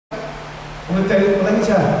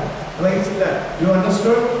You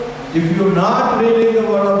understood? If you're not reading the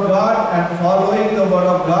Word of God and following the Word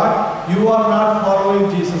of God, you are not following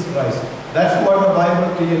Jesus Christ. That's what the Bible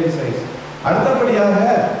clearly says. அடுத்தபடியாக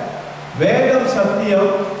வேதம்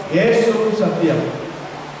சத்தியம், இயேசு சத்தியம்.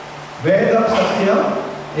 வேதம் சத்தியம்,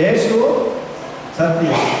 இயேசு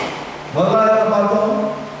சத்தியம். முதலாவது பார்த்தோம்,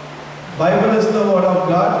 Bible is the Word of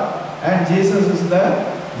God and Jesus is the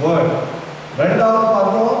Word. இரண்டாவது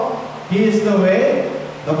பார்த்தோம், He is the way,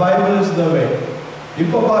 the Bible is the way.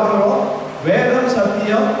 இப்போ பார்க்கிறோம், வேதம்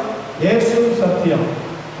சத்தியம், இயேசு சத்தியம்.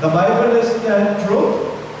 The Bible is the truth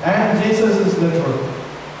and Jesus is the truth.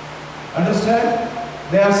 Understand?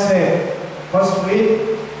 They are saved. First read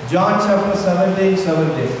John chapter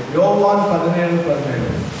 17:17. யோவான் 17:17.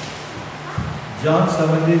 John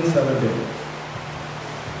 17:17.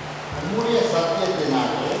 உம்முடைய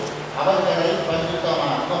சத்தியத்தினாலே அவர்களை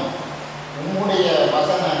பரிசுத்தமாக்கும். உம்முடைய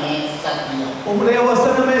வசனமே சத்தியம். உம்முடைய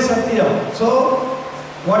வசனமே சத்தியம். So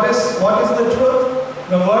what is the truth?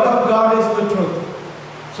 The word of God is the truth.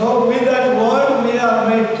 So with that word we are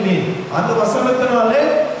made clean. அந்த வசனத்தினாலே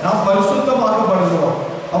நாம் பரிசுத்தமாக்கப்படுகிறோம்.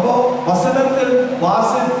 அப்போ வசனத்தில்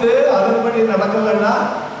வாசித்து அதன்படி நடக்கலன்னா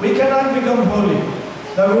we cannot become holy.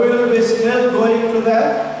 That we will be still going to the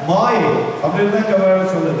mire. அப்படின்னு தான்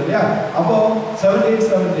word சொல்லுது இல்லையா? அப்போ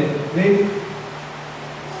 17:17 read.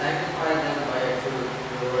 Sanctify them by your truth.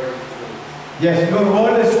 Your word is truth. Yes, your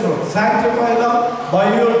word is truth. Sanctify them by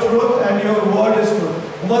your truth and your word is truth.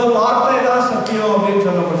 உமது வார்த்தை தான் சத்தியம் அப்படின்னு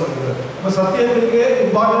சொல்லப்பட்டிருக்கிறது. இப்போ சத்தியத்துக்கு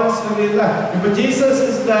இம்பார்ட்டன்ஸ் இல்லை. இப்போ ஜீசஸ்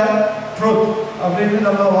இஸ் த ட்ரூத் அப்படின்னு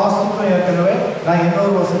நம்ம வாசித்தோம் ஏற்கனவே. நான்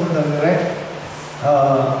இன்னொரு வசனம் தருகிறேன்.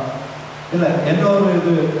 இல்லை, இன்னொரு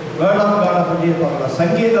இது வேர்ட் ஆஃப் காடை பற்றி பார்க்கலாம்.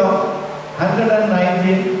 சங்கீதம்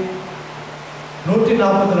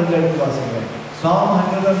 142 எடுத்து வாசிங்க. Psalm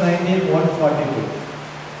 119:142.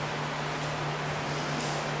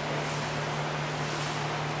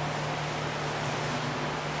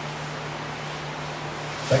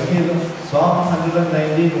 சங்கீதம் Psalm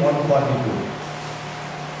 119:142.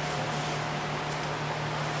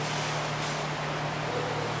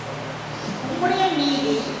 உம்முடைய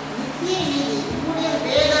நீதி நித்திய நீதி, உம்முடைய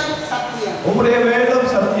வேதம் சத்தியம். உம்முடைய வேதம்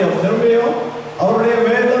சத்தியம். திரும்பியும் அவருடைய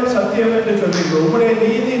வேதம் சத்தியம் என்று சொல்லிக்கிறோம். உம்முடைய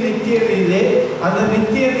நீதி நித்திய நீதி. அந்த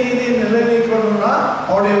நித்திய நீதி நிலைநிற்கணும்னா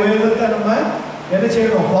அவருடைய வேதத்தை நம்ம என்ன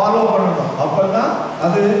செய்யணும்? ஃபாலோ பண்ணணும். அப்பதான்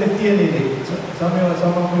அது நித்திய நீதி. Some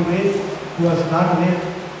of you read who has not read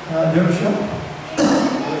Jerusalem.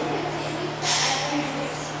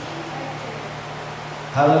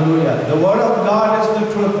 Hallelujah. The word of God is the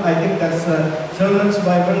truth. I think that's children's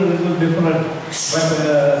Bible a little different, but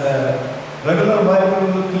the regular Bible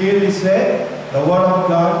will clearly say the word of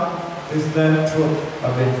God is the truth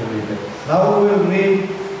eventually. Now we will read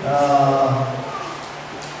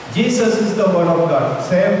Jesus is the word of God.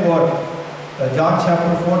 Same word. John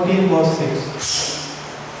chapter 14 verse 6.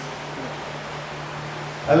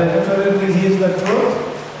 Eventually he is the truth,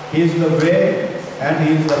 he is the way and he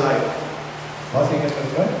is the life. What's it?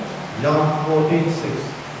 John 14:6.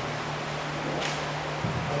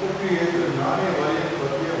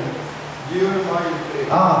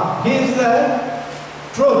 He is the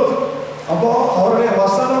truth. அப்போ அவருடைய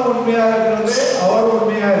வசனம் உண்மையா இருக்கிறது, அவர்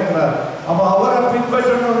உண்மையா இருக்கிறார். அப்போ அவரை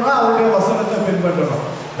பின்பற்றணும்னா அவருடைய வசனத்தை பின்பற்றணும்.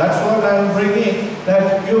 That's what I am bringing, that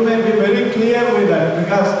you may be very clear with that,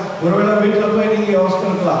 because ஒருவேளை வீட்டில் போய் நீங்க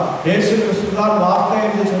யோசிக்கலாம், இயேசு கிறிஸ்து தான் வார்த்தை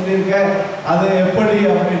என்று சொல்லியிருக்கேன், அது எப்படி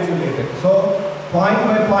அப்படின்னு சொல்லிட்டு. ஸோ பாயிண்ட்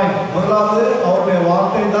பை பாயிண்ட், முதலாவது அவருடைய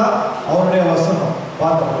வார்த்தை தான் அவருடைய வசனம்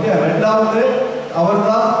பார்த்தோம் இல்லையா? ரெண்டாவது அவர்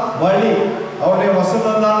தான் வழி, அவருடைய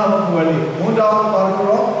வசனம் தான் நமக்கு வழி. மூன்றாவது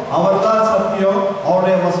பார்க்கிறோம், அவர் தான் சத்தியம்,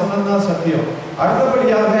 அவருடைய வசனம் தான் சத்தியம்.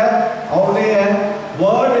 அடுத்தபடியாக அவருடைய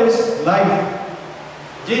word is life.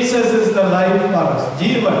 Jesus is the life for us.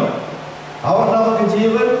 ஜீவன், அவர் நமக்கு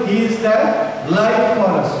ஜீவன். He is the life for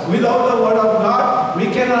us. Without the word of God we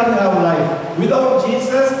cannot have life. Without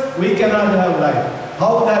Jesus we cannot have life.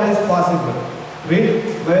 How that is possible? Read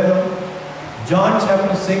John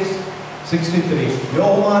chapter 6:63.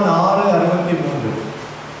 யோவான் 6:63.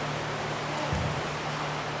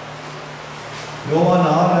 யோவான்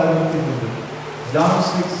 6:63. John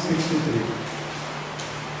 6:63.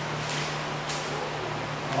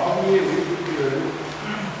 ஆவியை உயிர்ப்பிக்கிறது,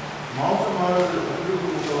 மாம்சமானது ஒன்றுக்கு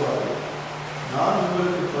உதவாது. நான்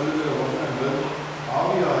உங்களுக்கு சொல்லுகிற வசனங்கள்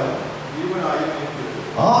ஆவியாயும் ஜீவனாயும் இருக்கிறது.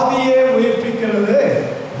 ஆவியை உயிர்ப்பிக்கிறது,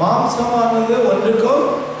 மாம்சமானது ஒன்றுக்கும்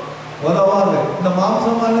உதவாது. இந்த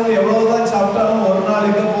மாம்சமானது எவ்வளவுதான் சாப்பிட்டாலும் ஒரு நாள்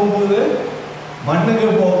எங்க போகுது? மண்ணுக்கு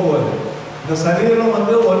போகுது. இந்த சரீரம்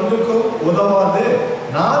ஒன்றுக்கும் உதவாது.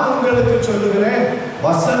 நான் உங்களுக்கு சொல்லுகிறேன்,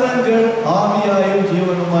 வசனங்கள் ஆவியாயும்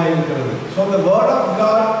ஜீவனுமாய் இருக்கிறது. So the word of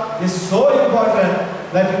God is so important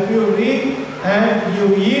that if you read and you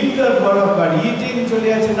eat the word of God, eating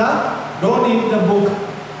சொல்லியாச்சுன்னா don't eat the book.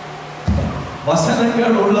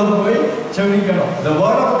 வசனங்கள் உள்ள போய் செவிக்கணும். The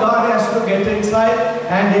word of God has to get inside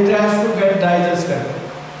and it has to get digested.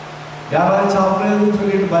 யாராவது சாப்பிடுறதுன்னு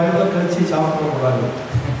சொல்லிட்டு Bible கழிச்சு சாப்பிடக்கூடாது.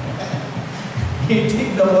 Eating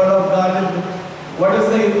the word of God, what is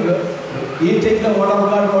the eating the word of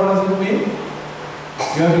God, what does it mean?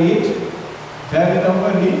 You have to eat, tear it up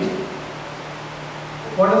and eat.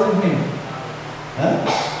 What does it mean? Huh?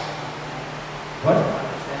 What?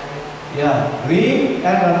 Yeah, read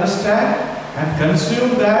and understand and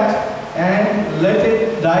consume that and let it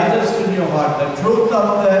digest in your heart. The truth of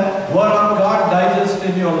the word of God digest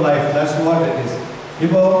in your life. That's what it is.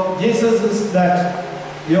 Jesus is that.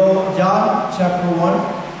 John chapter 1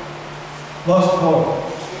 verse 4.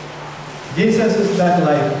 Jesus is that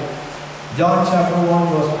life. John chapter 1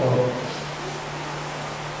 verse 4.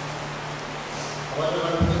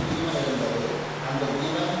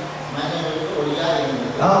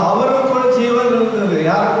 அவருக்குள்ள ஜீவன் இருந்தது.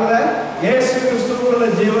 யாருக்குள்ள? இயேசு கிறிஸ்துவுக்குள்ள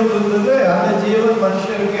ஜீவன் இருந்தது. அந்த ஜீவன்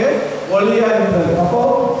மனுஷருக்கு ஒளியா இருந்தது. அப்போ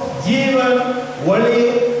ஜீவன், ஒளி,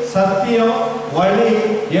 சத்தியம், வழி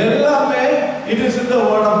எல்லாமே it is in the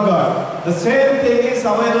word of God. The same thing is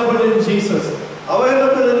available in Jesus.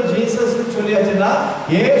 Available in Jesus ன்னு சொல்லியாச்சுன்னா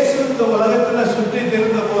இயேசு இந்த உலகத்துல சுற்றி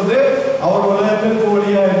இருந்தபோது அவர் உலகத்துக்கு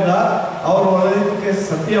ஒளியா இருந்தார், அவர் உலகத்துக்கு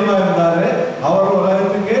சத்தியமா இருந்தாரு, அவர்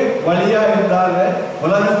உலகத்துக்கு வழியா இருந்தாரு,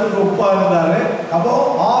 உலகத்துக்கு உப்பா இருந்தாரு. அப்போ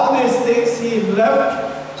all these things he left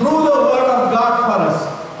through the word of God for us.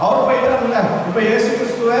 அவர் போயிட்டார்ல. இப்ப இயேசு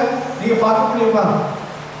கிறிஸ்துவை நீங்க பார்க்க முடியுமா?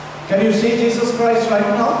 Can you see Jesus Christ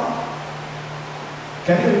right now?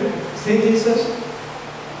 Can you see Jesus?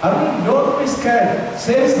 I mean, don't be scared.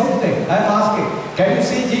 Say something. I'm asking. Can you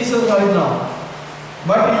see Jesus right now?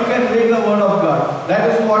 But you can read the word of God. That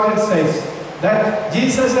is what it says. That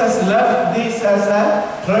Jesus has left this as a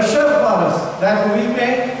treasure for us, that we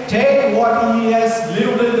may take what he has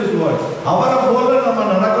lived in this world. Avara bola nama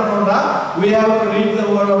nadakanona, we have to read the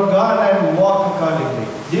word of God and walk accordingly.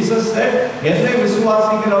 Jesus said, "Ennai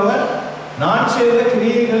viswasikkiravan naan seida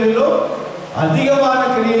kriyegalilum அதிகமான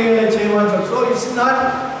கிரியைகளை செய்வான்." So it's not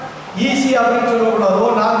easy அப்படின்னு சொல்லக்கூடாது.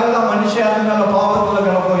 நாங்கெல்லாம் மனுஷன் அதனால பாவத்தில்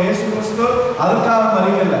கிடப்போம். இயேசு கிறிஸ்து அதுக்காக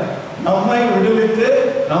மறிக்கல. நம்மை விடுவித்து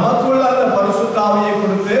நமக்குள்ள அந்த பரிசுத்த ஆவியை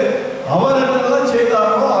கொடுத்து அவர் என்னெல்லாம்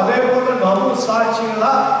செய்தாரோ அதே போல நம்ம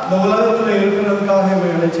சாட்சிகளா இந்த உலகத்தில் இருக்கிறதுக்காக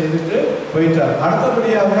இவைகளை செய்துட்டு போயிட்டார்.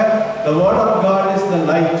 அடுத்தபடியாக the word of God is the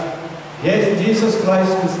light. Yes, Jesus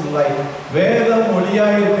Christ is the light. வேதம்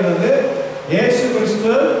ஒளியாக இருக்கிறது, இயேசு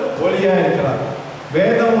கிறிஸ்து ஒளியா இருக்கிறார்.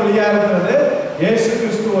 வேதம் ஒளியா இருக்கிறது, இயேசு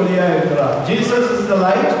கிறிஸ்து ஒளியா இருக்கிறார். Jesus is the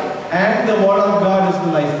light and the word of God is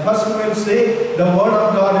the light. First we will say the word of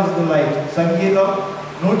God is the light. சங்கீதம்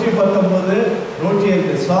 119 105.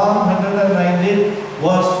 Psalm 119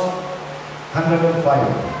 verse 105.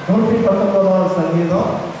 119 சங்கீதம்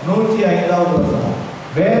 105வது வசனம்.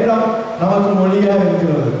 வேதம் நமக்கு ஒளியா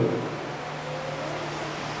இருக்கிறது.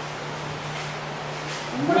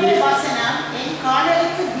 உம்முடைய வசனம் என்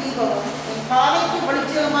காலடிக்கு தீபமும் என் பாதைக்கு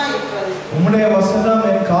வெளிச்சமுமாய் இருக்கிறது. உம்முடைய வசனம்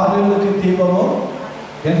என் கால்களுக்கு தீபமும்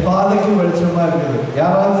என் பாதைக்கு வெளிச்சமா இருக்குது.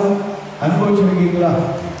 யாராவது அனுபவிச்சிருக்கீங்களா?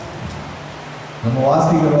 நம்ம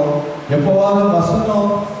வாசிக்கிறோம். எப்போவாவது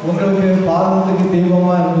வசனம் உங்களுக்கு பாதத்துக்கு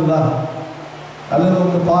தீபமா இருந்ததா அல்லது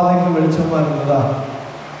உங்க பாதைக்கு வெளிச்சமா இருந்ததா?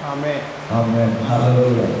 ஆமென் ஆமென்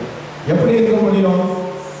ஹல்லேலூயா. எப்படி இருக்க முடியும்?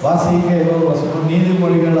 வாசிக்க ஏதோ வசனம்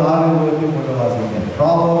நீதிமொழிகள் 6:23 வாசிக்க.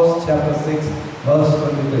 Proverbs chapter 6 verse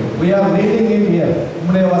 23. We are reading it here.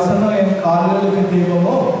 உம்முடைய வசனம் என் கால்களுக்கு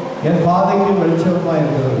தீபமும் என் பாதைக்கு வெளிச்சமா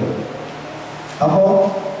இருக்கிறது. அப்போ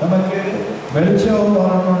நமக்கு வெளிச்சம்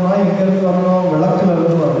வரணும்னா எங்க இருந்து வரணும்? விளக்குல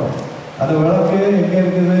இருந்து வரணும். அந்த விளக்கு எங்க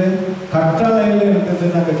இருக்குது? கட்டளையில இருக்குது.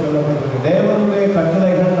 நாங்கள் சொல்லப்பட்டிருக்கு தேவனுடைய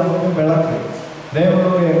கட்டளைகள் நமக்கு விளக்கு.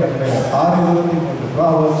 தேவனுடைய கட்டளைகள் 6:23.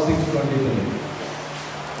 Proverbs 6:23.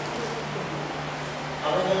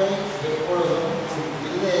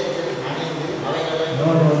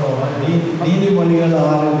 நீதிமொழிகள்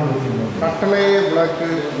 6:23. கட்டளையே விளக்கு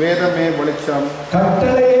வேதமே வெளிச்சம்.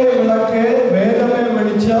 கட்டளையே விளக்கு வேதமே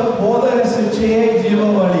வெளிச்சம் போதக சிக்ஷையே ஜீவ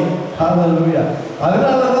வழி. ஹல்லேலூயா.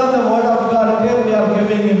 அதனால தான் the word of God we are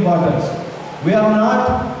giving importance. We are not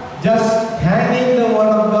just hanging the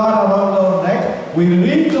word of God around our neck. We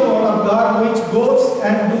read the word of God which goes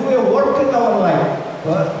and do a work in our life.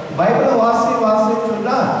 பைபிளை வாசி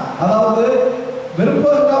சொன்னா அதாவது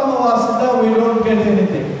விருப்பம் இல்லாம வாசித்தா we don't get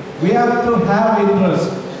anything. We have to have interest.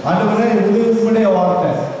 ஆண்டவரே உங்களுடைய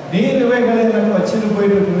வார்த்தை நீர் இவைகளை எனக்கு வச்சுட்டு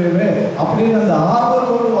போயிட்டு இருக்கிறீரே அப்படின்னு அந்த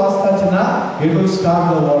ஆர்வத்தோடு வாசித்தாச்சுன்னா it will start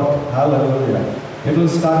the work. Hallelujah. It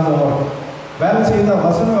will start the work. வேலை செய்தா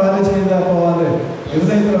வசனம் வேலை செய்தா போவாது.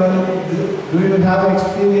 இருதயத்தில் வேலை. Do you have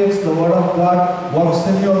experienced the word of God works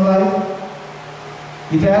in your life?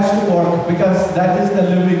 It has to work because that is the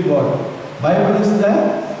living word. Bible is the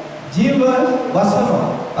ஜீவ வசனம்.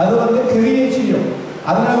 அது வந்து கிரியை செய்யும்.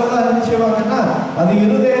 அதனால தான் என்ன செய்வாங்கன்னா அது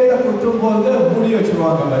இருதயத்தை குற்றும் போது மூடி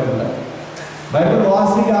வச்சிருவாங்க பைபிள்ல. பைபிள்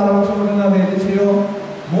வாசிக்க ஆரம்பிச்ச உடனே அது என்ன செய்யும்?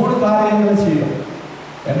 3 காரியங்களை செய்யும்.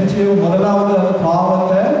 என்ன செய்யும்? முதலாவது அது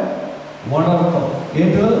பாவத்தை உணர்த்தும்.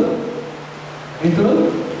 It will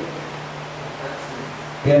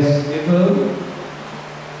yes, it will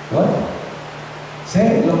what? Say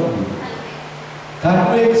it loudly.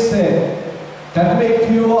 Convict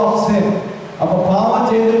you of sin. அப்ப பாவம்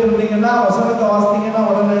செய்துட்டு இருந்தீங்கன்னா வசனத்தை வாசித்தீங்கன்னா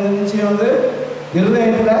உடனே என்ன செய்யும்? வந்து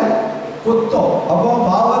இருதயத்துல குத்தம். அப்போ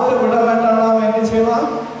பாவத்தை விட வேண்டாம். அவன் என்ன செய்வான்?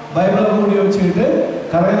 பைபிளை மூடி வச்சுக்கிட்டு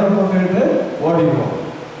கரையில போட்டுக்கிட்டு ஓடிடுவோம்.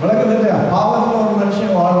 விளக்குது இல்லையா? பாவத்தில் ஒரு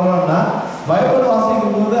மனுஷன் வாழ்றான்னா பைபிள்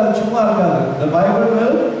வாசிக்கும் போது அது சும்மா இருக்காது. இந்த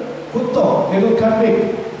பைபிள் குத்தம். இது கன்விக்ட்.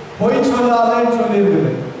 பொய் சொல்லாதேன்னு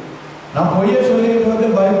சொல்லியிருக்குது. நான் பொய்யை சொல்லிட்டு வந்து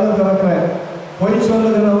பைபிளை திறக்கிறேன். பொய்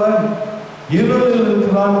சொல்லுகிறவன் இருளில்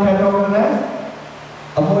இருக்கிறான்னு கேட்ட உடனே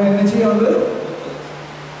அப்போ என்ன செய்ய? வந்து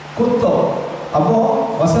குத்தம். அப்போ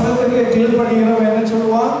வசனத்துக்கு கீழ்படுகிறவன் என்ன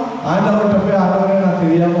சொல்லுவான்? ஆண்டவர்கிட்ட போய் ஆண்டவரை நான்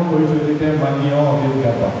தெரியாம போய் சொல்லிட்டேன் மன்னியும் அப்படின்னு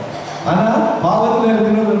கேட்பான். ஆனா பாவத்தில்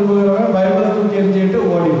இருக்கிற விரும்புகிறவன் பைபிளை தூக்கி எரிஞ்சிட்டு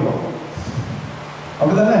ஓடிடுவான்.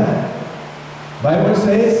 அப்படிதானே? Bible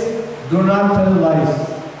says, do not tell lies.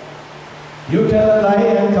 You tell a lie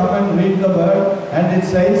and come and read the word, and it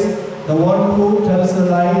says, the one who tells a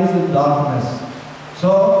lie is in darkness.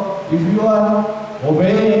 So, if you are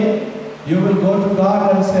obeying, you will go to God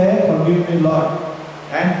and say, forgive me, Lord,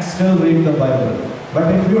 and still read the Bible. But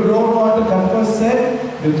if you don't want to confess sin,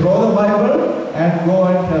 you throw the Bible and go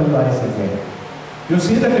and tell lies again. You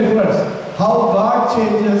see the difference? How God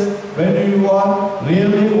changes when you are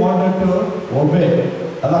really wanted to obey.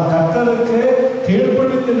 அதான் கர்த்தருக்கு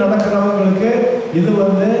கீழ்ப்படிந்து நடக்கிறவங்களுக்கு இது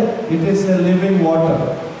வந்து it is a living water.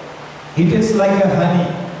 It is like a honey.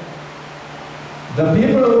 The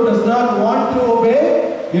people who does not want to obey,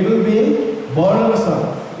 it will be burdensome.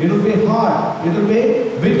 It will be hard. It will be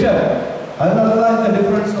bitter. அதனால தான் இந்த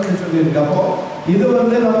difference வந்து சொல்லியிருக்கு. அப்போ இது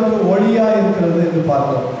வந்து நமக்கு ஒளியா இருக்கிறது என்று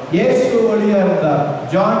பார்த்தோம். இயேசு ஒளியா இருந்தார்.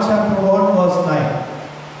 John chapter 1 verse 9.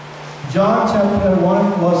 John chapter 1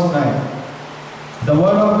 verse 9. The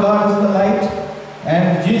word of God is the light and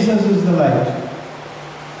Jesus is the light.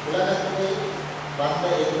 உலகத்தில் வந்த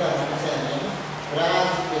எந்த மனுஷனையும்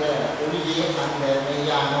பிரகாசிக்கிற ஒளியே அந்த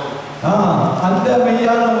மெய்யான ஒளி. அந்த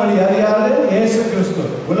மெய்யான ஒளி அது யாரு? இயேசு கிறிஸ்து.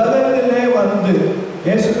 உலகத்திலே வந்து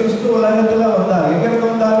இயேசு கிறிஸ்து உலகத்துல வந்தார். எங்க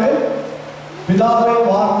வந்தாரு? பிதாவின்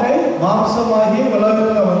வார்த்தை மாம்சமாகி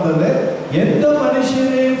உலகத்துல வந்தது. எந்த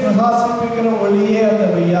மனுஷனையும் பிரகாசிப்பிக்கிற ஒளியே அந்த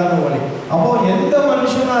மெய்யான ஒளி. அப்போ எந்த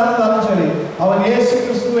மனுஷனா இருந்தாலும் சரி, அவன் இயேசு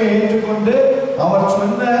கிறிஸ்துவை ஏற்றுக்கொண்டு அவர்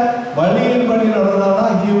சொன்ன வழியின்படி நடந்தானா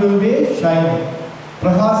he will be shining.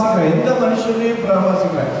 பிரகாசிக்கிற எந்த மனுஷனையும்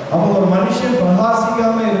பிரகாசிக்கிற. அப்போ ஒரு மனுஷன்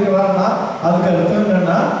பிரகாசிக்காம இருக்கிறான்னா அதுக்கு அர்த்தம்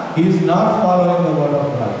என்னன்னா he is not following the word of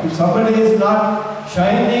God. If somebody is not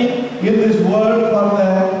shining in this world for the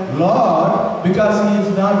Lord because he is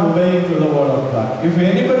not obeying to the word of God. If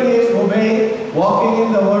anybody is obeying, walking in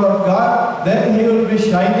the word of God, then he will be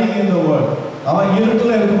shining in the world. அவன்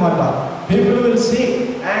இருட்டுல இருக்க மாட்டான். People will see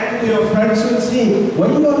and your friends will see, why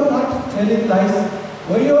you are not telling lies?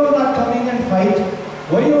 Why you are not coming and fight?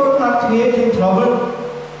 Why you are not creating trouble?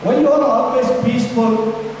 Why you are always peaceful?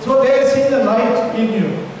 So they see the light in you.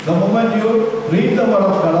 The moment you read the word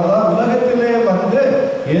of God, உலகத்திலே வந்து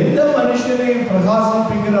எந்த மனுஷனையும்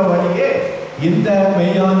பிரகாசிப்பிக்கிற வழியே இந்த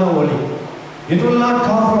மெய்யான ஒளி. It will not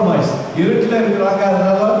compromise. இருட்டில் இருக்கிறாங்க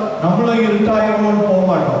அதனால நம்மளும் இருட்டாயிரோன்னு போக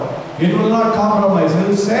மாட்டோம். It will not compromise. It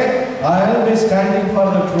will say, I will be standing for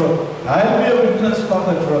the truth. I will be a witness for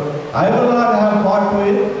the truth. I will not have part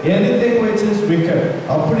with anything which is wicked.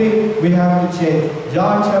 அப்படி we have to change.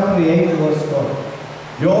 John chapter 8 verse 12.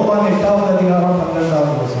 யோவான் 8வது அதிகாரம்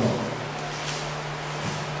 12வது வசனம்.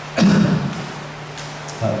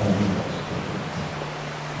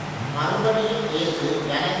 மறுபடியும் இயேசு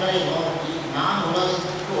ஜனங்களை நோக்கி, நான்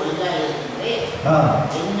உலகத்திற்கு ஒளியாக இருக்கின்றேன்.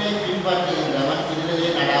 என்னை பின்பற்றுகின்றவன் இருளிலே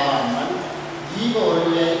நடவாமல் ஜீவ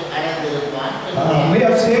ஒளியை அடைந்திருப்பான். We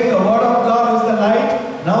have said the word of God is the light.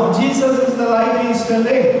 Now Jesus is the light. He is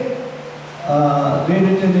telling. Read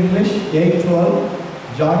it in English. 8:12.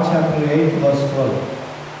 John chapter 8 verse 12.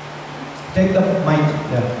 Take the mic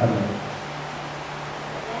there.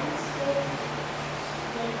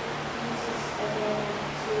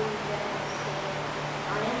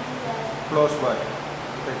 Close by.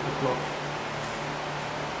 Take the close.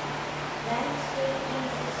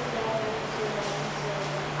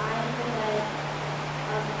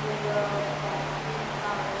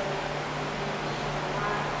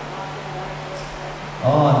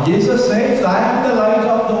 Jesus says, I am the light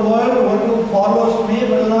of the world. One who follows me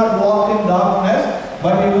will not walk in darkness,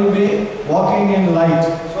 but he will be walking in light.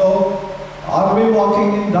 So, are we walking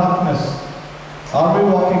in darkness? Are we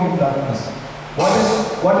walking in darkness?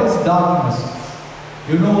 What is darkness?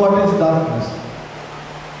 You know what is darkness?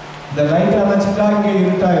 The light anachita ke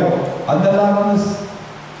irutayo. And the darkness,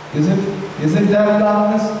 is it that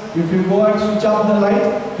darkness? If you go and switch off the light,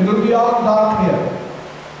 it will be all dark here.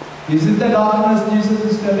 Is it the darkness Jesus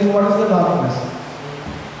is telling? What is the darkness?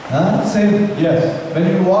 Sin. Yes. When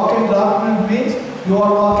you walk in darkness means you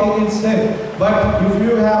are walking in sin. But if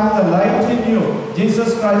you have the light in you, Jesus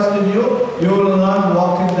Christ in you, you will not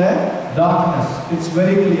walk in the darkness. It's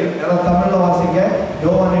very clear. Tamil vasinga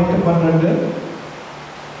Yohan 8:12.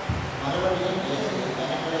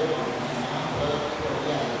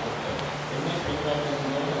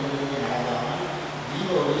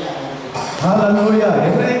 Hallelujah.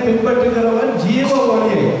 என்னை பின்பற்றுகிறவன் ஜீவ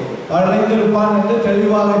ஒளியை அடைந்திருப்பான் என்று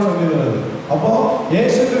தெளிவாக சொல்லுகிறது. அப்போ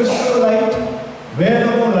இயேசு கிறிஸ்து light,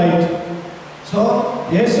 வேதமும் light. So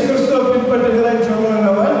இயேசு கிறிஸ்துவை பின்பற்றுகிறேன்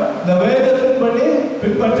சொல்லுகிறவன் இந்த வேதத்தின்படி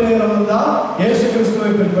பின்பற்றுகிறவன் தான் இயேசு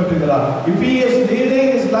கிறிஸ்துவை பின்பற்றுகிறான். If he is leading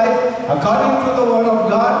his life according to the word of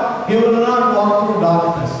God, he will not walk through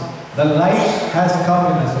darkness. The light has come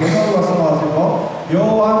in us. இன்னொரு வசனம் வாசிப்போம்.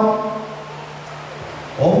 யோவான்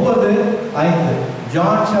 9:5.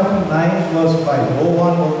 John chapter 9 verse 5.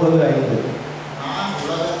 யோவான் 9:5.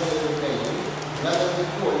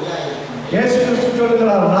 இயேசு கிறிஸ்து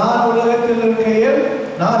சொல்கிறார், நான் உலகத்தில் இருக்கையில்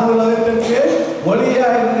நான் உலகத்திற்கு ஒளியா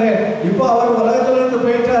இருந்தேன். இப்போ அவர் உலகத்திலிருந்து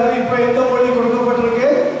போயிட்டாரு. இப்போ எந்த ஒளி கொடுக்கப்பட்டிருக்கு?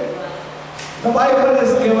 The Bible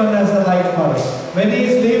is given as a light for us. When he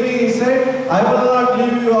is leaving, he said, I will not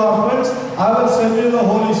leave you orphans, I will send you the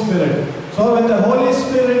Holy Spirit. So when the Holy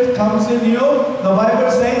Spirit comes in you, the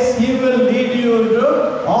Bible says he will lead you into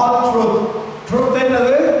all truth. Truth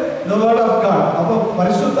என்னது? The word of God. அப்போ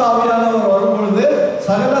பரிசுத்த ஆவியானவர் வரும்பொழுது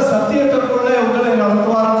சகல சத்தியத்திற்குள்ளே உங்களை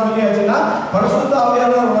நடத்துவார்னு சொல்லியாச்சுன்னா, பரிசுத்த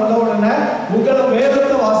ஆவியானவர் வந்த உடனே உங்களை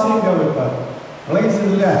வேதத்தை வாசிக்க வைப்பார்.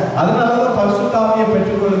 அதனாலதான் பரிசுத்த ஆவியை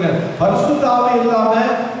பெற்றுக்கொள்ளுங்க. பரிசுத்த ஆவி இல்லாம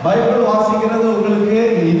பைபிள் வாசிக்கிறது உங்களுக்கு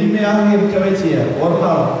இனிமையாக இருக்கவே செய்யாது. ஒரு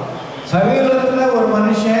நாள் சரீரத்துல ஒரு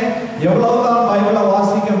மனுஷன் எவ்வளவுதான் பைபிளை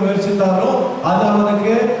வாசிக்க முயற்சித்தாலும் அது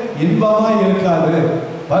அவனுக்கு இன்பமா இருக்காது.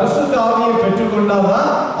 பரிசுத்த ஆவியை பெற்றுக்கொண்டாதான்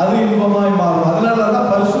அது இன்பமாய் மாறும்.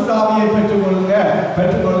 அதனாலதான் பரிசுத்த ஆவியை பெற்றுக்கொள்ளுங்க.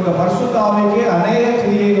 பரிசுத்த ஆவிக்கு அநேக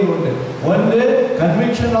கிரியைகள் உண்டு. ஒன்று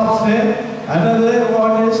conviction of sin, another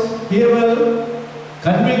one is he will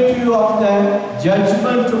convict you of the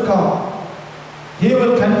judgment to come. He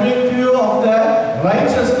will convict you of the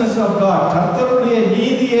righteousness of God. கர்த்தருடைய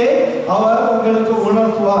நீதியை அவர் உங்களுக்கு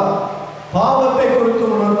உணர்த்துவார். பாவத்தை குறித்து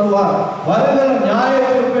உணர்த்துவார். வருகிற நியாய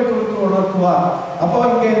தீர்ப்பை குறித்து உணர்த்துவார். அப்போ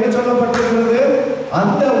இங்க என்ன சொல்லப்பட்டிருக்கிறது?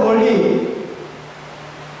 அந்த ஒளி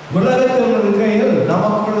உலகத்தில் இருக்கையில்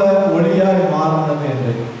நமக்குள்ள ஒளியாய் மாறினது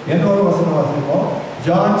என்று. இன்னொரு வசனம் வாசிப்போம்.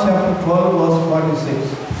 John chapter 12 verse 46.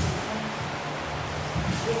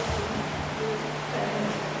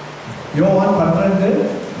 யோவான்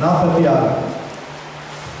 12:46.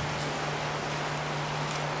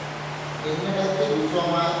 என்னிடத்தில்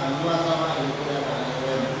விசுவாசமாக இருக்கிற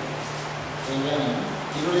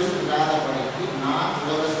இருளில் இல்லாதபடிக்கு நான்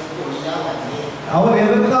உலகத்துக்கு ஒளியா வந்தேன். அவர்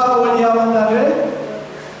எதற்காக ஒளியா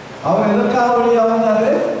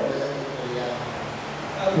வந்தாரு?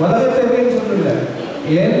 உலகத்திற்கு சொல்லல.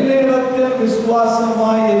 என்னிடத்தில்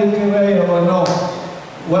விசுவாசமாய் இருக்கிற எவனோ.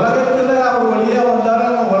 உலகத்துல அவர் ஒளியா வந்தாரு.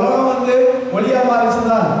 உலகம் வந்து ஒளியா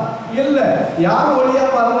மாறிச்சுதான் இல்ல. யார் ஒளியா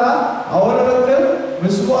மாறினா? அவரிடத்தில்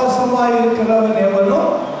விசுவாசமாய் இருக்கிறவன் எவனோ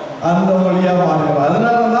அந்த ஒளியா மாறுகிறார்.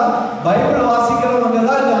 அதனாலதான் பைபிள் வாசிக்கிறவங்க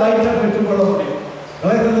தான் இந்த லைட்டை பெற்றுக்கொள்ள முடியும்.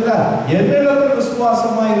 என்னிடத்தில்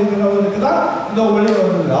விசுவாசமாய் இருக்கிறவனுக்கு தான் இந்த ஒளி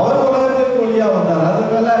வந்தது. அவர் உலகத்திற்கு ஒளியா வந்தார்.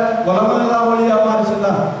 அதனால உலகம் எல்லாம் ஒளியா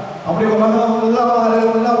மாறிச்சுதான். அப்படி உலகம் எல்லாம்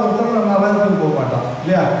மாறினா ஒருத்தர் நரகத்துக்கு போக மாட்டான்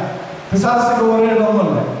இல்லையா? பிசாசுக்கு ஒரு இடமும்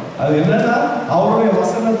இல்லை. அது என்னன்னா அவருடைய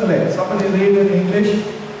வசனத்திலே. somebody read in English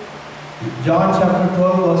John chapter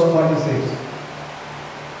 12 verse 46.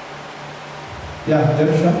 Yeah,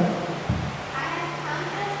 Dersha. I have come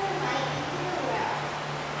as a light into the world.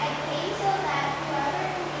 I came so that whoever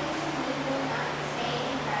believes in me will not stay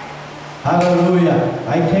in darkness. Hallelujah.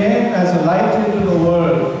 I came as a light into the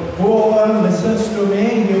world. Whoever listens to me,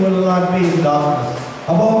 he will not be in darkness.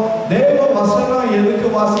 அப்போ தேவ வசனம் எதுக்கு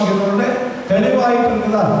வாசிக்கணும்னு தெளிவாயிட்டு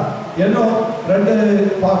இருக்குதா? இன்னும் ரெண்டு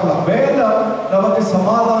பார்க்கலாம். வேதம் நமக்கு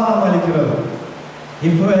சமாதானம் அளிக்கிறது.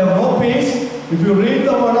 If you have no peace, If you read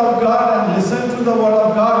the word of God and listen to the word of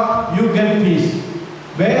God, you get peace.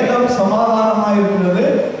 வேதம் சமாதானமாக இருக்கிறது,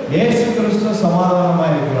 இயேசு கிறிஸ்து சமாதானமாக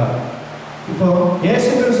இருக்கிறார். இப்போ இயேசு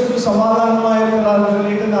கிறிஸ்து சமாதானமாக இருக்கிறார்னு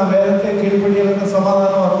சொல்லிட்டு நான் வேதத்தை கீழ்ப்படியலுக்கு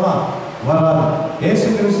சமாதானம் வருமா? வராது. இயேசு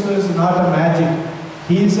கிறிஸ்து is not a magic.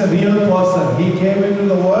 He is a real person. He came into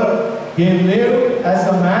the world. He lived as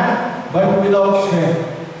a man but without shame.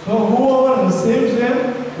 So whoever receives him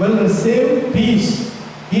will receive peace.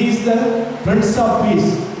 He is the Prince of Peace.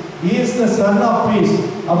 He is the Son of Peace.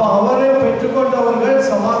 அப்ப அவரை பெற்றுக்கொண்டவர்கள்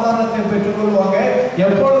சமாதானத்தை பெற்றுக்கொள்வாங்க.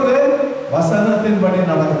 எப்பொழுது? வசனத்தின்படி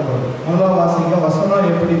நடக்கும்போது. முதல் வாசிக்க வசனம்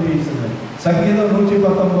எப்படி பேசுது? சங்கீதம்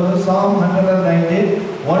 119, Psalm 119,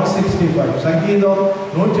 165. சங்கீதம்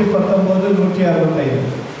 119, 165.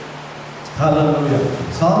 Hallelujah.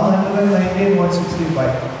 Psalm 119,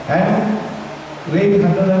 165. And read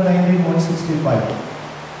 119, 165.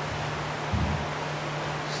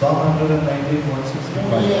 Psalm 119,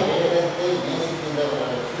 165.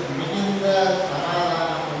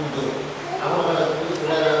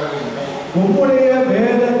 உம்முடைய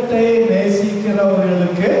வேதத்தை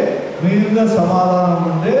நேசிக்கிறவர்களுக்கு மிகுந்த சமாதானம்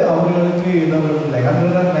உண்டு, அவர்களுக்கு இடர்கள் இல்லை.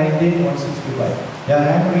 119, 165. Yeah,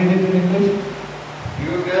 I can read it in English.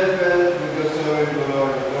 You dealt well with your servant, O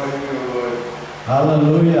Lord, according to your word.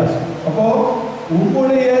 Hallelujah. அப்போ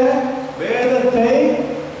உம்முடைய வேதத்தை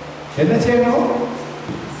என்ன செய்யணும்?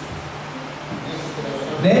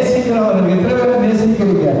 நேசிக்கிறவர்கள். எத்தனை பேர்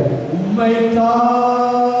நேசிக்கிறீங்க? உம்மைத்தான்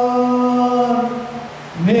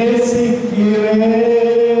நேசிக்கிறேன்.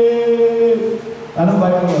 ஆனா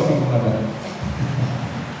பைபிள் வாசிக்க மாட்டேன்.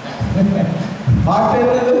 பாட்டு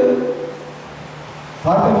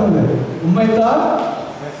என்னது? உண்மைதான்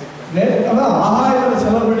ஆகாயத்தில்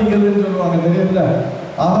செலவழிக்கிறதுன்னு சொல்லுவாங்க, தெரியல?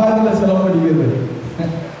 ஆகாயத்தில் செலவழிக்கிறது.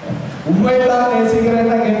 உண்மைதான்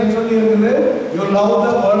நேசிக்கிறேன்னா என்ன சொல்லி இருக்குது? You love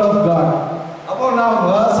the word of God. அப்போ நான்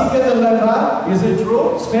வாசிக்கிறது இல்லைன்னா is it true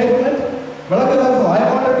statement? விளக்குதான். I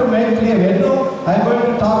wanted to make clear. I'm going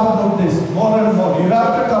to talk about this more and more. You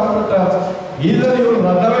have to come to terms. Either you will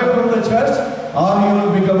run away from the church or you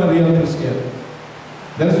will become a real Christian.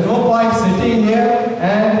 There is no point sitting here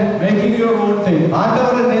and making your own thing.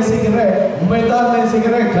 ஆண்டவரை நேசிக்கிறேன், உண்மைதான்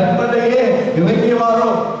நேசிக்கிறேன், கற்பனையே இறங்கி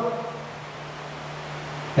வரும்.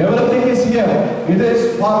 Everything is here. It is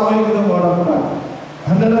following the word of God.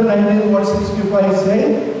 119:165 say,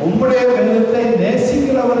 உம்முடைய வேதத்தை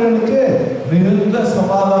நேசிக்கிறவர்களுக்கு மிகுந்த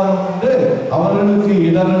சமாதானம் உண்டு, அவர்களுக்கு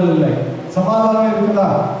இடர்கள் இல்லை. சமாதானம் இருக்குதா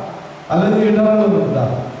அல்லது இடர்கள் இருக்குதா?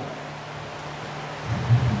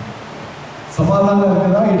 சமாதானம்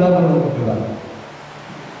இருக்குதா இடர்கள் இருக்குதா?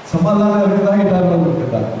 சமாதானம் இருக்குதா இடர்கள்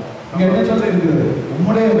இருக்குதா? இங்க என்ன சொல்ல இருக்குது?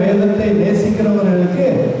 உம்முடைய வேதத்தை நேசிக்கிறவர்களுக்கு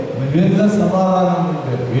மிகுந்த சமாதானம்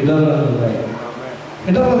உண்டு, இடர்கள் இல்லை.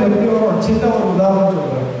 இடர்கள் எப்படி வரும்? சின்ன ஒரு உதாரணம்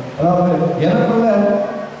சொல்றேன். அதாவது எனக்குள்ள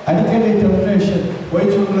அடிக்கடி டெம்ப்டேஷன்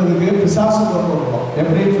போய் சொல்றதுக்கு பிசாசு வருவோம்.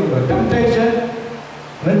 எப்படி சொல்றேன்? டெம்ப்டேஷன்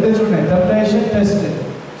ரெண்டு சொன்னேன். டெம்ப்டேஷன் டெஸ்ட்,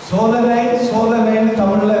 சோதனை. சோதனைன்னு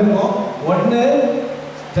தமிழ்ல இருக்கும். ஒன்று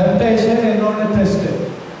டெம்ப்டேஷன், இன்னொன்று டெஸ்ட்.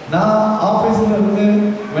 நான் ஆஃபீஸில் இருந்து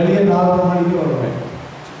வெளியே 4 மணிக்கு வருவேன்.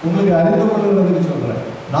 உங்களுக்கு அறிந்து கொள்ளுறதுக்கு சொல்றேன்.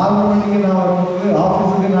 4 மணிக்கு நான் வரும்போது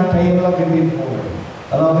ஆஃபீஸுக்கு நான் டைம்லாம் கட்டிட்டு போவேன்.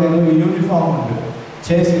 அதாவது எங்களுக்கு யூனிஃபார்ம் உண்டு,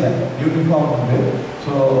 சேஸில் யூனிஃபார்ம் உண்டு.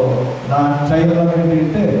 ஸோ நான் டைம்லாம்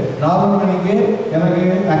கட்டிட்டு 4 மணிக்கு எனக்கு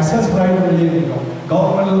அக்சஸ் ரைடு வெளியே இருக்கும்.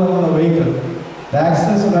 கவர்மெண்ட்டில் உள்ள vehicle, the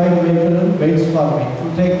access ride vehicle waits for me to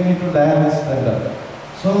take me to dialysis center.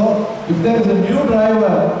 So if there is a new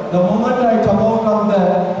driver, the moment I come out of the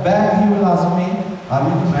bag, he will ask me, are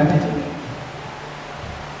you the manager?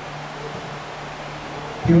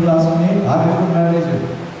 He will ask me, are you the manager?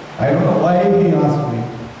 I don't know why he asked me.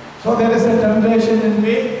 So there is a temptation in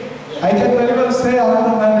me. I can very well say I am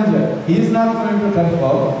the manager. He is not going to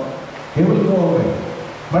confirm. He will go away.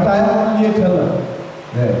 But I am only a teller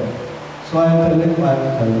there. So I tell him I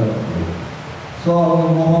will tell them. So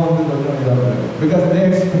because they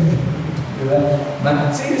expect that.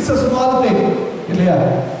 See, it's a small thing.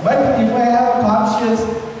 But if I have a conscience,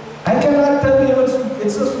 I cannot tell you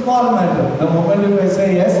it's a small matter. The moment if I say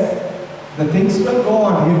yes, the things will go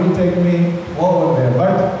on. He will take me over there.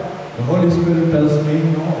 But the Holy Spirit tells me,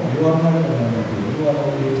 no, you are not a manager. You are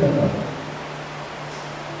only eternal.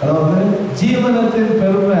 அதாவது ஜீவனத்தின்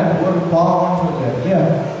பெருமை ஒரு பாவம் சொல்றேன் இல்லையா?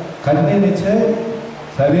 கண்ணை நிச்சய,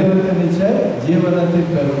 சரீரத்தை நிச்சய,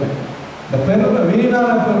 ஜீவனத்தின் பெருமை. இந்த பெருமை வீணான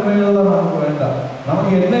பெருமைகள்லாம் நமக்கு வேண்டாம்.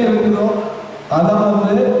 நமக்கு என்ன இருக்குதோ அதை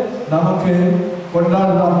நமக்கு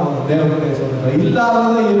கொண்டாடினா போதும். தேவனுடைய சொல்ற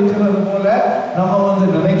இல்லாததை இருக்கிறது போல நம்ம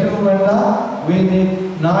நினைக்கவும் வேண்டாம். We need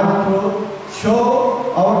not to show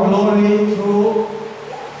our glory through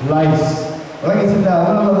lies.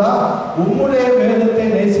 அதனாலதான் உம்முடைய வேதத்தை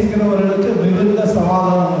நேசிக்கிறவர்களுக்கு மிகுந்த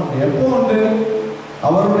சமாதானம் உண்டு. எப்போ உண்டு?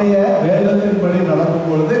 அவருடைய வேதத்தின்படி நடக்கும்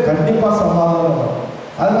பொழுது கண்டிப்பா சமாதானம் வரும்.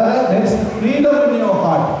 அதனால there is freedom in your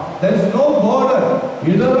heart. There is no border.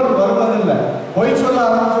 இடரல் வருவதில்லை. பொய் சொல்ல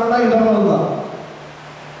ஆரம்பிச்சோம்னா இடரல் தான்.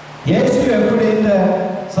 இயேசு எப்படி இந்த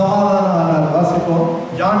சமாதானம் ஆனார்? வாசிப்போம்.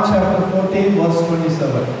 John chapter 14 verse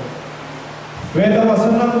 27. வேத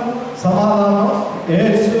வசனம் சமாதானம்,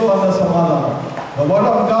 இயேசு அந்த சமாதானம். The word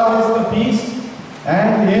of God is the peace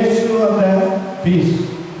and இயேசு அந்த peace.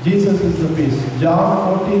 Jesus is the peace. John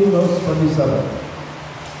 14 verse 27.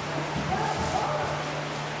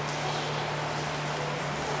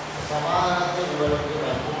 சமாதானத்தை உங்களுக்கு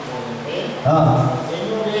வைத்துப் போகின்றேன்.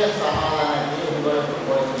 என்னுடைய சமாதானத்தை உங்களுக்கு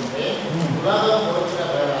கொடுக்கின்றேன். உலகம் கொடுக்கிற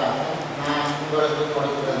பிரகாரம் நான் உங்களுக்கு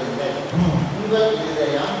கொடுக்கிறதில்லை. உங்கள்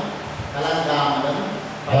இருதயம் கலங்காமலும்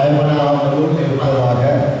பயப்படாமலும் இருப்பதாக.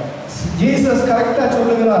 ஜீசஸ் கரெக்டா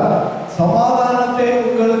சொல்லுகிறார், சமாதானத்தை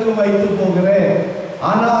உங்களுக்கு வைத்து போகிறேன்.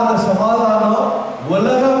 ஆனா அந்த சமாதானம்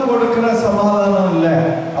உலகம் கொடுக்கிற சமாதானம் இல்லை.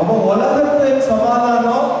 அப்போ உலகத்தின்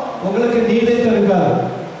சமாதானம் உங்களுக்கு நீடித்து இருக்காது.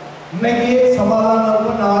 இன்னைக்கு சமாதானம்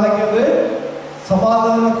இருக்கும், நாளைக்கு அது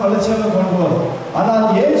சமாதான குலைச்சலை கொண்டு வரும். ஆனால்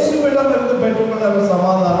இயேசுவிடம் இருந்து பெற்றுக்கொள்ள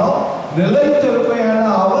சமாதானம் நிலைத்திருக்கும்.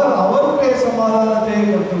 ஏன்னா அவர் அவருடைய சமாதானத்தை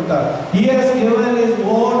கொடுத்து விட்டார். He has given his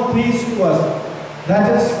own peace to us. That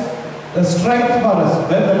is the strength for us.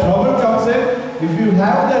 When the trouble comes in, if you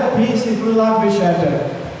have that peace, it will not be shattered.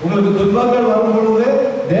 உங்களுக்கு துன்பங்கள் வரும் பொழுது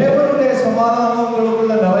தேவனுடைய சமாதானம்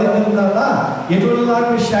உங்களுக்குள்ள நிறைந்திருந்தால்னா it will not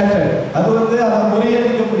be shattered. அது அதை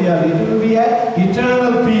முறியடிக்க முடியாது. It will be an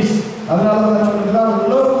eternal peace. அதனால தான் சொல்கிறார்,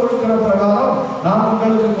 உலகம் கொடுக்கிற பிரகாரம் நான்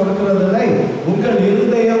உங்களுக்கு கொடுக்கிறதில்லை. உங்கள்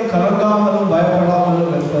இருதயம் கலங்காமலும்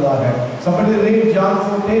பயப்படாமலும் இருப்பதாக. Somebody read John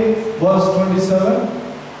 14 verse 27.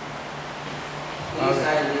 Peace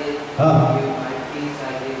I leave to you, my peace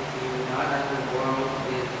I give to you, not as the world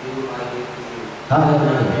gives you, I give to you. Let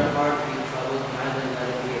not your heart be troubled, neither let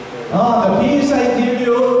it be afraid. The peace I give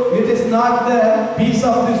you, it is not the peace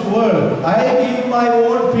of this world. I give my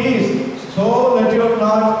own peace. So let your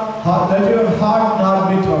heart not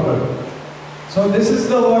be troubled. So this is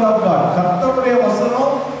the word of God. கர்த்தருடைய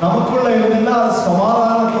வசனம் நமக்குள்ள இருந்தா அது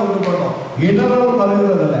சமாதானத்தை உண்டு பண்ணும். இடரல்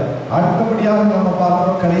வருகிறதில்ல. அடுத்தபடியாக நம்ம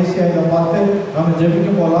பார்க்கிறோம், கடைசியா இதை பார்த்து நம்ம ஜெபிக்க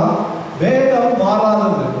போலாம். வேதம்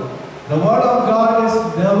மாறாதது. The word of God is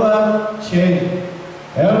never changed.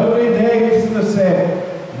 Every day it is the same.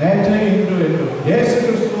 நேற்று இன்று என்று. இயேசு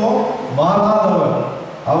கிறிஸ்துவோ மாறாதவர்.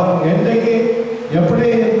 அவர் என்றைக்கு எப்படி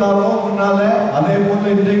இருந்தாலும் முன்னால அதே போல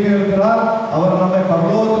இன்றைக்கு இருக்கிறார். அவர் நம்மை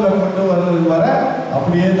பரலோகத்தில் கொண்டு வருவது வர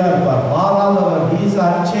அப்படியே தான் இருப்பார். மாறாதவர். He is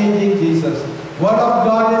unchanging Jesus. Word of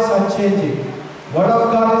God is unchanging. Word of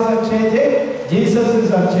God is unchanging. Jesus is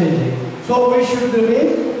unchanging. So we should be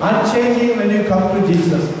unchanging when you come to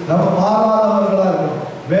Jesus. நம்ம மாறாதவர்களா இருக்கணும்.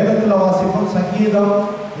 வேதத்தில் வாசிப்போம். சங்கீதம்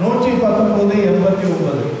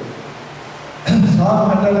 119:89. Psalm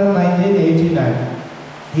 119:89.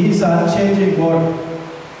 He is unchanging word.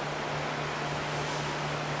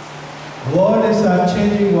 Word is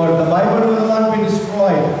unchanging word. The Bible will not be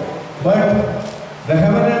destroyed, but the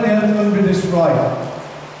heaven and earth will be destroyed.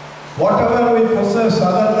 Whatever we possess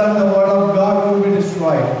other than the word of God will be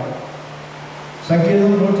destroyed.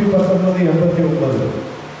 சங்கீதம் 119:89.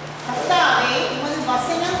 கர்த்தாவே, உமது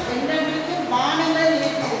வசனம் என்றென்றைக்கும் வானங்களில்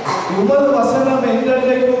நிலைத்திருக்கிறது. உமது வசனம்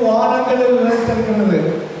என்றென்றைக்கும் வானங்களில் நிலைத்திருக்கிறது.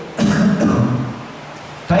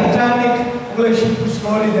 Titanic, உங்களுக்கு ship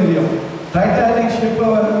story தெரியும். டைட்டானிக் ஷிப்பை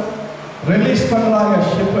ரிலீஸ் பண்ணுறாங்க.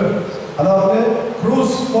 ஷிப்பு அதாவது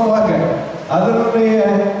க்ரூஸ் போகிறாங்க. அதனுடைய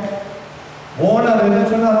ஓனர் என்ன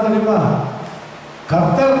சொன்னார் தெரியுமா?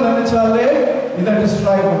 கர்த்தர் நினைச்சாலே இதை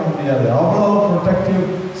டிஸ்ட்ராய் பண்ண முடியாது. அவ்வளோ ப்ரொடெக்டிவ்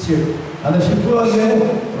ஷிப். அந்த ஷிப்பு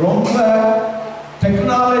ரொம்ப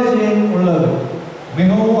டெக்னாலஜி உள்ளது.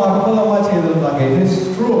 மிகவும் அற்புதமாக செய்திருந்தாங்க. It is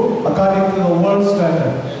true according to the world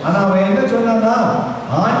standard. ஆனால் அவன் என்ன சொன்னான்னா,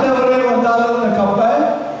 ஆண்டவரே வந்தாலும் இந்த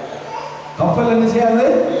கப்பல் என்ன செய்யாது,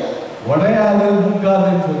 உடையாது,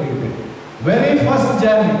 முங்காதுன்னு சொல்லிட்டு வெரி ஃபர்ஸ்ட்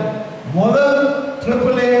ஜேர்னி, முதல்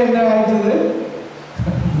ட்ரிப்பிளே என்ன ஆயிடுது,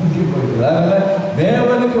 முங்கி போயிடுது. அதனால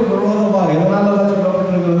தேவனுக்கு விரோதமாக இதனாலதான்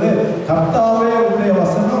சொல்லப்பட்டிருக்கிறது, கர்த்தாவே உடைய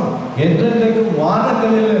வசனம் என்றென்றைக்கும்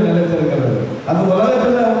வானங்களில் நிலைத்திருக்கிறது. அது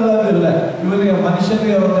உலகத்தில் உள்ளது இல்லை, இவருடைய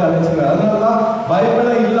மனுஷனுக்கு வந்து அழைச்சிருக்காரு. அதனாலதான்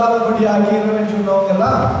பைபிளை இல்லாதபடி ஆக்கிடுவேன்னு சொன்னவங்க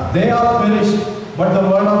எல்லாம் they are perished, but the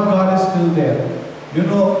word of God is still there. You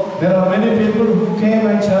know, there are many people who came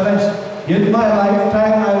and challenged, in my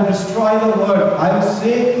lifetime I will destroy the word. I will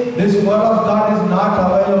say this word of God is not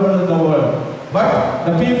available in the world. But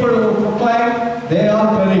the people who proclaim, they are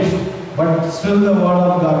perished, but still the word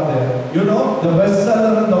of God there. You know, the best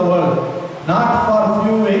seller in the world, not for a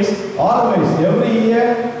few weeks,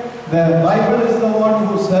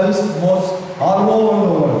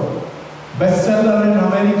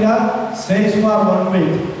 stays for 1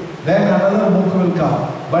 week. Then another book will come.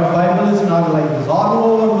 But Bible is not like this. All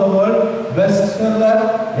over the world, bestseller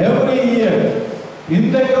every year.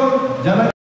 இன்றைக்கும் ஜனங்கள்